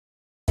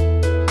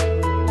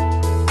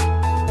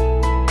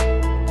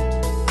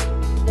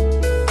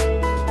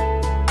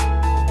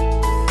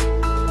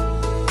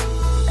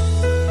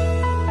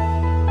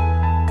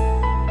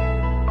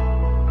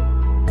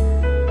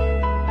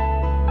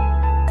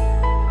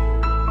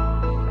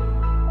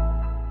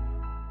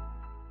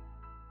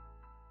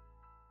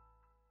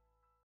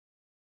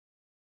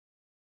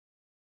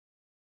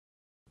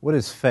What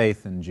is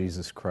faith in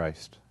Jesus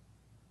Christ?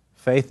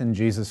 Faith in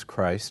Jesus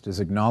Christ is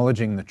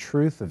acknowledging the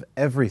truth of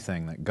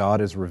everything that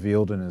God has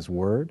revealed in His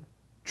Word,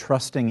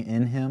 trusting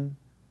in Him,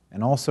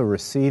 and also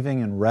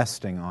receiving and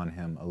resting on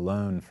Him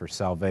alone for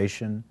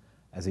salvation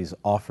as He's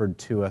offered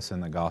to us in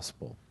the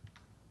gospel.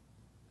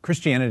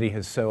 Christianity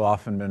has so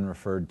often been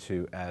referred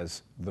to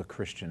as the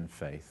Christian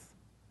faith,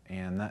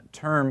 and that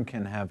term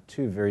can have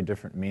two very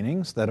different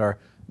meanings that are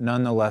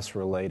nonetheless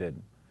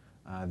related.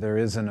 There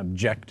is an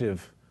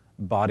objective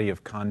body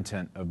of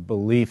content of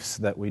beliefs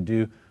that we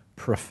do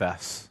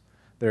profess.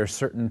 There are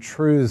certain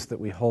truths that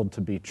we hold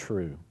to be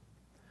true.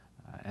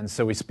 And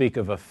so we speak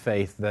of a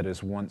faith that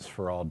is once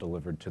for all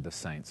delivered to the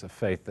saints, a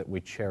faith that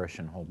we cherish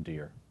and hold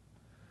dear.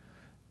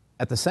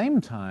 At the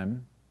same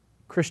time,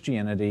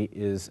 Christianity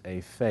is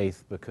a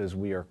faith because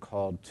we are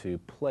called to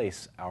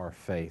place our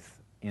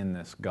faith in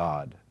this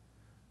God,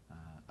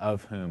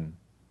 of whom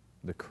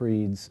the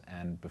creeds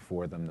and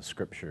before them the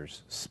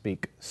Scriptures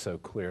speak so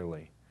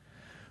clearly.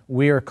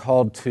 We are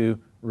called to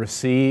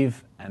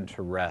receive and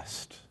to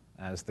rest,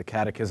 as the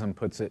Catechism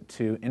puts it,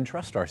 to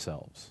entrust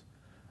ourselves,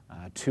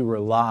 to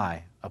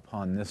rely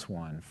upon this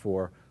one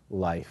for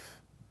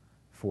life,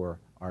 for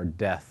our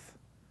death,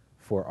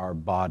 for our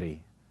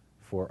body,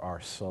 for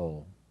our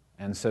soul.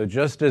 And so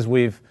just as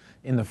we've,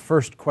 in the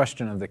first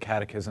question of the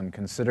Catechism,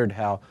 considered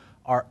how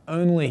our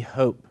only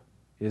hope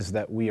is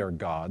that we are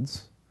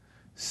God's,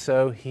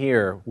 so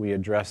here we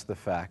address the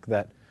fact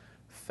that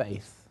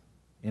faith,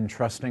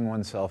 entrusting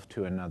oneself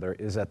to another,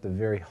 is at the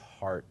very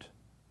heart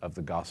of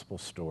the gospel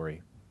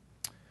story.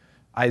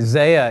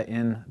 Isaiah,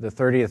 in the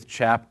 30th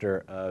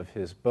chapter of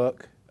his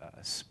book,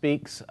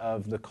 speaks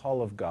of the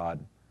call of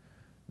God,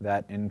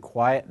 that in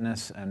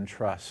quietness and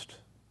trust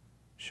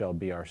shall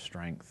be our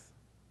strength.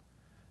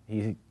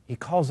 He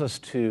calls us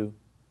to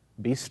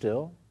be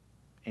still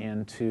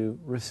and to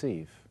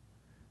receive.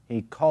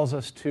 He calls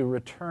us to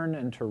return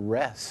and to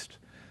rest,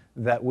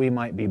 that we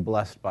might be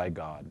blessed by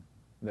God,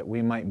 that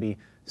we might be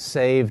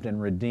saved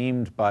and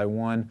redeemed by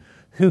one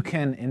who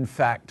can, in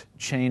fact,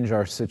 change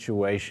our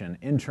situation,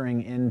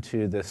 entering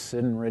into this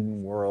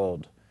sin-ridden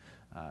world,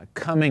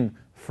 coming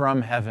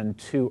from heaven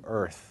to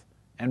earth,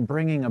 and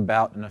bringing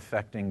about and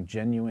effecting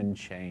genuine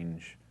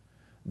change,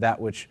 that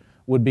which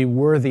would be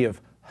worthy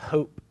of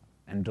hope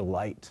and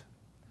delight.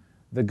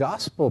 The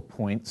gospel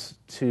points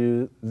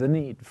to the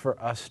need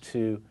for us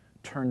to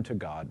turn to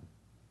God.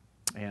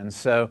 And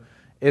so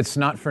it's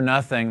not for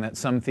nothing that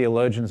some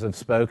theologians have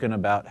spoken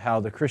about how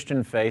the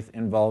Christian faith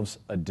involves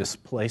a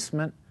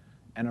displacement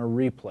and a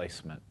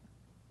replacement.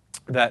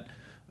 That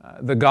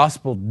the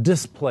gospel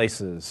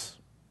displaces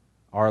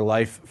our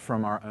life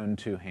from our own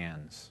two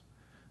hands.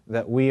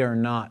 That we are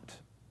not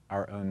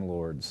our own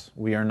lords.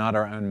 We are not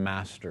our own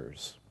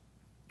masters.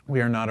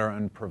 We are not our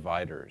own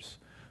providers.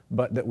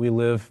 But that we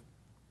live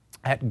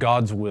at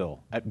God's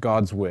will, at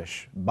God's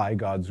wish, by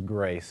God's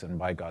grace and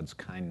by God's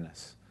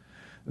kindness.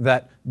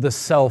 That the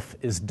self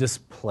is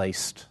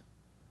displaced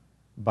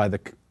by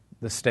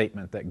the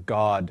statement that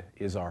God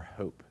is our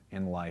hope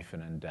in life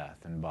and in death,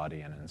 in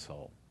body and in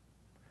soul.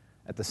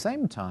 At the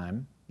same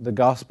time, the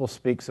gospel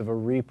speaks of a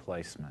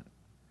replacement,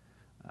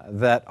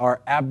 that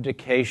our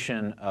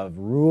abdication of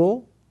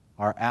rule,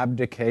 our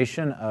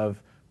abdication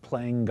of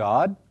playing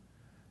God,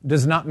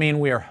 does not mean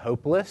we are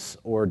hopeless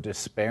or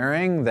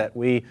despairing, that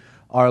we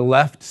are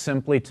left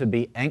simply to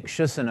be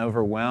anxious and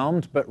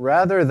overwhelmed, but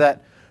rather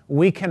that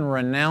we can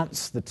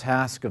renounce the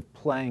task of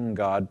playing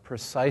God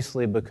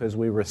precisely because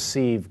we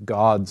receive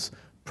God's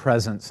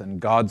presence and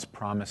God's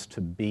promise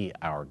to be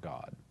our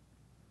God.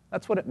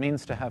 That's what it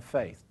means to have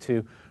faith,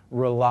 to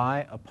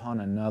rely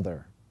upon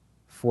another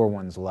for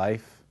one's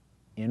life,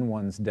 in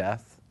one's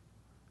death,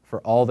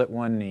 for all that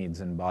one needs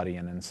in body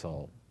and in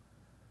soul.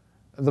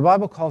 The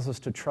Bible calls us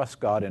to trust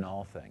God in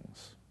all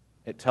things.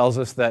 It tells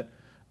us that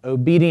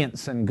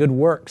obedience and good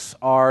works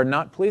are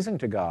not pleasing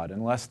to God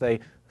unless they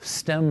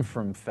stem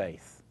from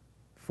faith.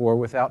 For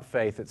without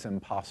faith, it's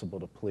impossible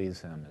to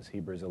please Him, as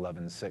Hebrews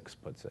 11:6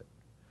 puts it.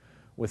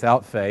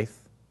 Without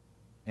faith,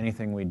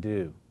 anything we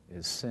do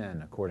is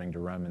sin, according to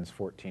Romans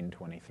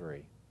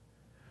 14:23.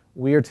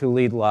 We are to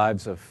lead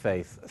lives of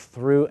faith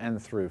through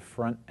and through,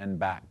 front and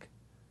back.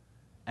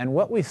 And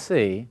what we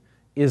see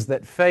is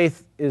that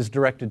faith is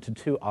directed to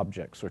two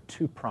objects, or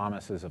two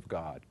promises of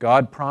God.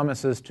 God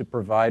promises to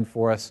provide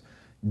for us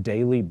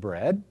daily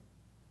bread,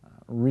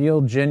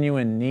 real,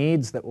 genuine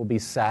needs that will be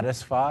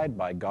satisfied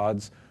by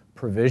God's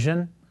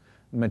provision,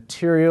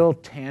 material,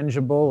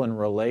 tangible, and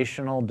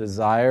relational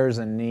desires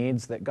and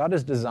needs that God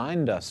has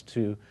designed us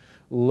to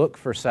look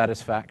for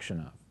satisfaction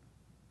of.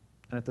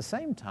 And at the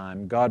same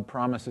time, God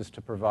promises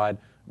to provide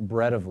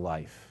bread of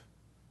life,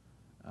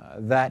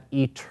 that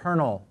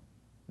eternal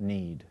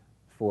need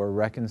for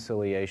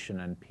reconciliation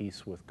and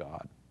peace with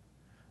God,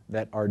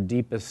 that our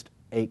deepest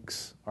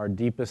aches, our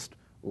deepest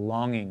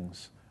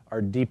longings,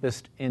 our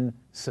deepest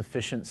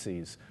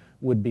insufficiencies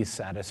would be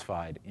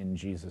satisfied in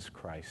Jesus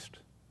Christ.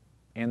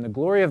 And the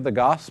glory of the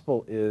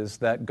gospel is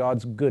that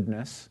God's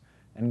goodness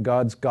and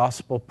God's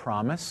gospel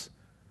promise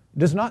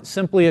does not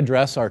simply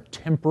address our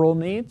temporal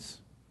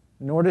needs,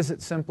 nor does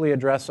it simply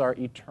address our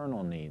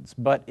eternal needs,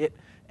 but it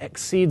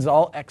exceeds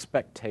all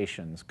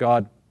expectations.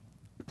 God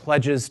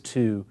pledges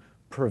to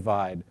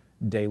provide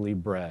daily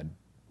bread,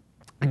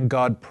 and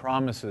God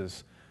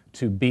promises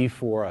to be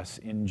for us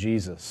in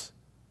Jesus,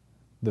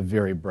 the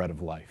very bread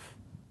of life.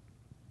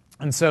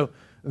 And so,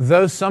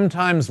 though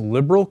sometimes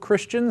liberal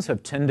Christians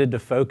have tended to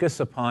focus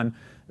upon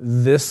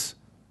this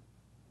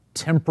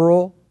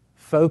temporal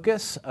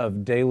focus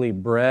of daily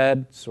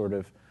bread, sort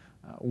of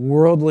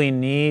worldly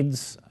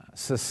needs,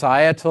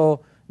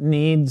 societal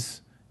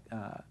needs,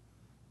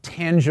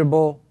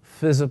 tangible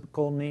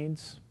physical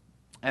needs,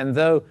 and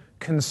though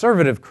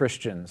conservative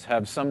Christians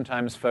have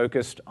sometimes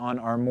focused on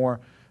our more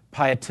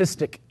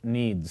pietistic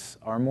needs,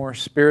 our more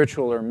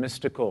spiritual or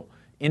mystical,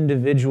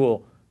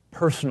 individual,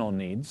 personal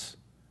needs,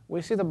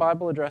 we see the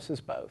Bible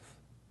addresses both.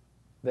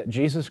 That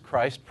Jesus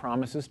Christ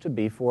promises to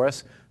be for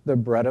us the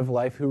bread of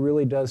life, who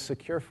really does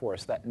secure for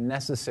us that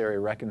necessary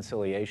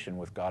reconciliation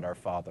with God our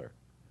Father.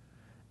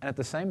 And at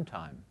the same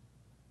time,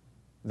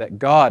 that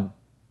God,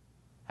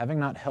 having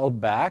not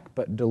held back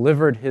but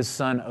delivered His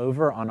Son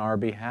over on our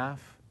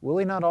behalf, will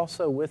He not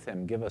also with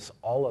Him give us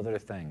all other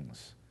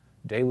things,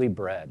 daily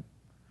bread?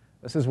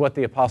 This is what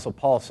the Apostle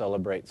Paul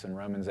celebrates in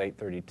Romans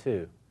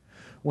 8:32,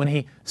 when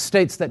he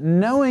states that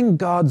knowing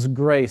God's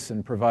grace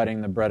in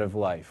providing the bread of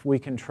life, we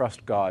can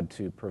trust God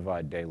to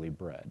provide daily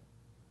bread.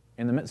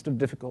 In the midst of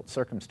difficult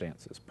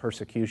circumstances,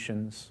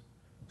 persecutions,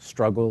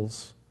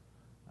 struggles,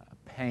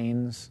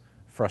 pains,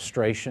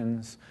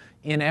 frustrations,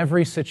 in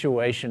every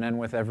situation and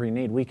with every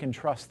need, we can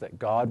trust that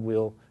God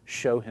will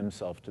show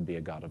Himself to be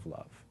a God of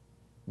love,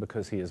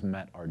 because He has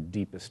met our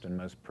deepest and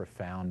most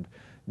profound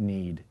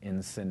need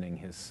in sending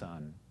His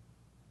Son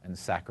and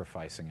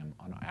sacrificing Him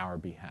on our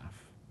behalf.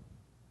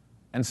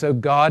 And so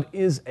God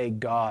is a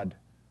God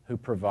who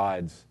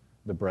provides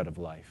the bread of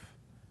life.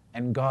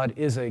 And God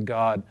is a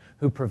God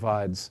who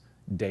provides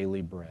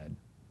daily bread.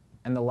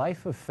 And the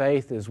life of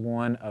faith is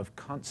one of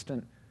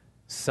constant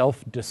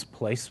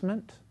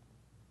self-displacement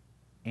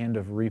and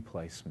of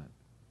replacement.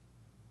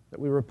 That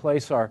we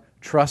replace our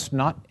trust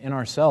not in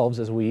ourselves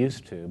as we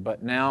used to,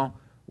 but now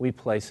we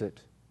place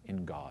it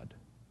in God.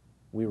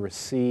 We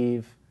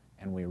receive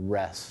and we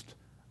rest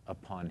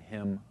upon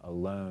Him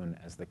alone,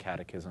 as the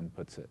Catechism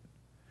puts it.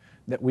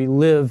 That we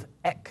live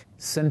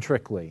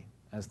eccentrically,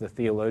 as the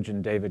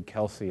theologian David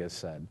Kelsey has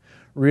said,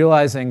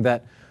 realizing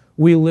that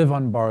we live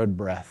on borrowed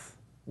breath.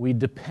 We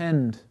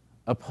depend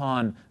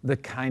upon the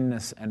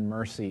kindness and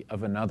mercy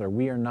of another.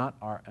 We are not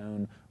our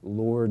own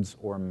lords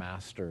or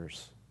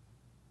masters.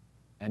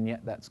 And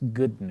yet that's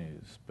good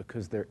news,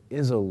 because there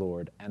is a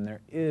Lord and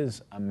there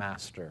is a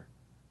master,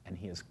 and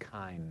He is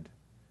kind,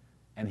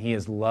 and He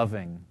is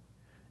loving,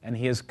 and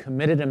He has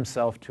committed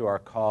Himself to our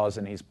cause,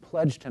 and He's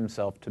pledged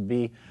Himself to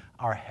be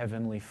our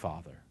Heavenly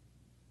Father.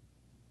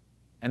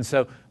 And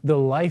so the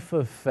life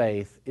of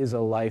faith is a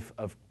life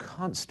of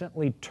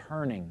constantly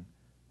turning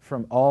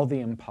from all the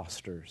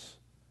impostors,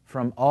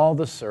 from all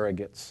the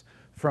surrogates,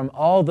 from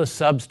all the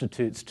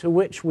substitutes to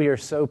which we are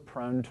so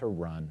prone to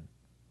run.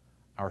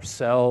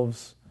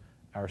 Ourselves,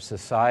 our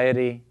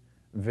society,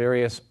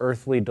 various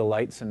earthly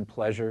delights and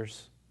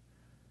pleasures,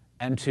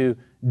 and to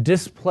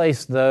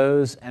displace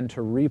those and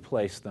to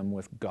replace them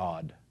with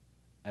God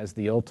as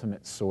the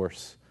ultimate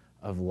source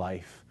of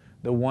life,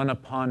 the one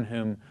upon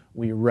whom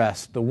we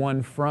rest, the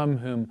one from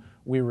whom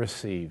we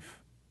receive.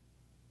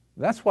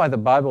 That's why the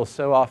Bible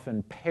so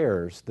often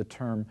pairs the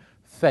term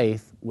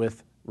faith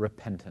with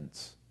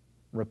repentance.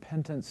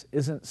 Repentance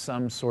isn't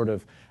some sort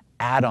of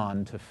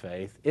add-on to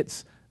faith.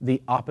 It's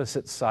the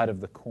opposite side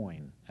of the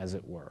coin, as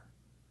it were.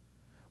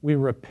 We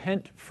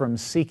repent from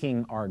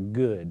seeking our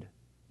good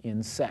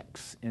in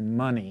sex, in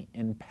money,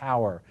 in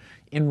power,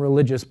 in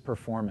religious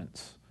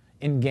performance,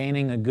 in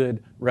gaining a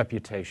good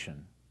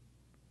reputation.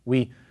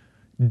 We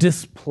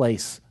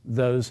displace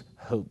those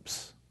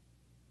hopes,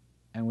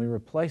 and we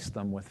replace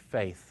them with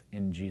faith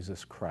in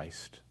Jesus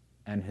Christ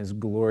and His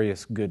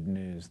glorious good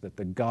news that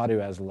the God who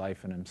has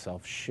life in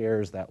Himself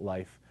shares that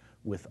life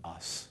with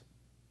us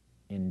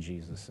in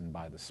Jesus and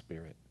by the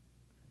Spirit.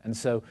 And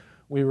so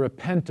we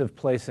repent of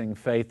placing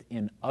faith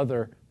in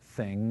other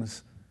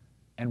things,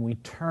 and we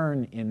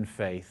turn in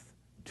faith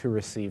to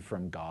receive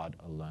from God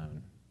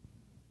alone.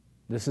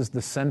 This is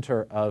the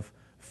center of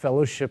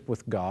fellowship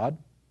with God.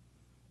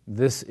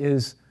 This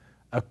is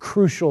a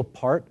crucial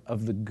part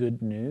of the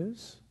good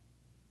news.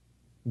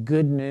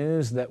 Good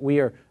news that we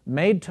are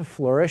made to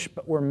flourish,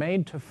 but we're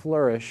made to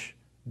flourish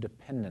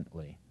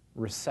dependently,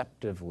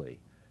 receptively,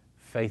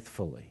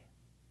 faithfully.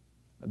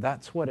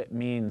 That's what it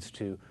means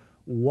to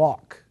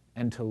walk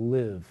and to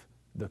live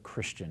the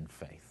Christian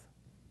faith.